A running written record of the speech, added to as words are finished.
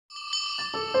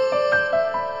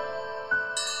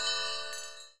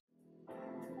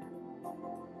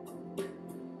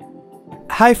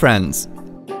Hi friends!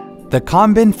 The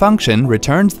COMBIN function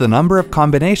returns the number of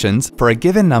combinations for a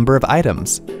given number of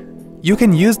items. You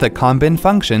can use the COMBIN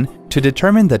function to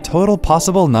determine the total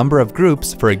possible number of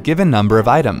groups for a given number of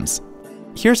items.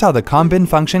 Here's how the COMBIN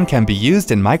function can be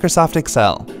used in Microsoft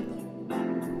Excel.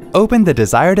 Open the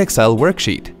desired Excel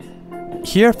worksheet.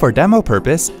 Here, for demo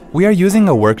purpose, we are using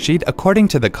a worksheet according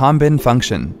to the COMBIN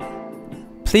function.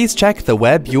 Please check the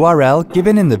web URL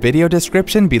given in the video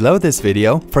description below this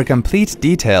video for complete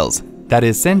details, that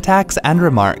is syntax and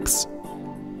remarks.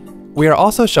 We are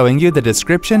also showing you the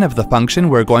description of the function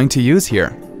we're going to use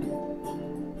here.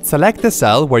 Select the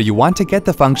cell where you want to get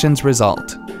the function's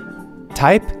result.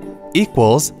 Type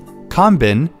equals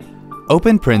COMBIN,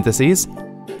 open parentheses,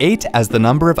 8 as the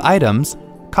number of items,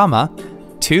 comma,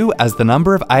 2 as the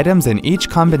number of items in each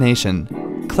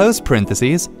combination, close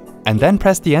parentheses, and then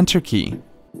press the Enter key.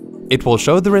 It will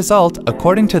show the result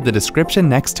according to the description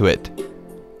next to it.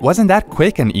 Wasn't that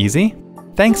quick and easy?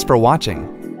 Thanks for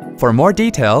watching. For more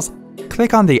details,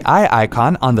 click on the eye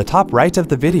icon on the top right of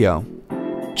the video.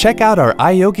 Check out our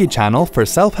iYogi channel for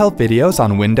self-help videos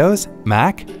on Windows,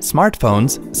 Mac,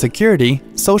 smartphones, security,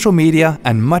 social media,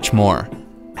 and much more.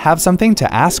 Have something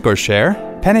to ask or share?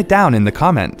 Pen it down in the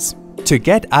comments. To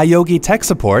get iYogi tech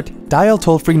support, dial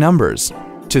toll-free numbers.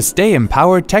 To stay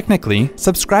empowered technically,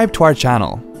 subscribe to our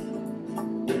channel.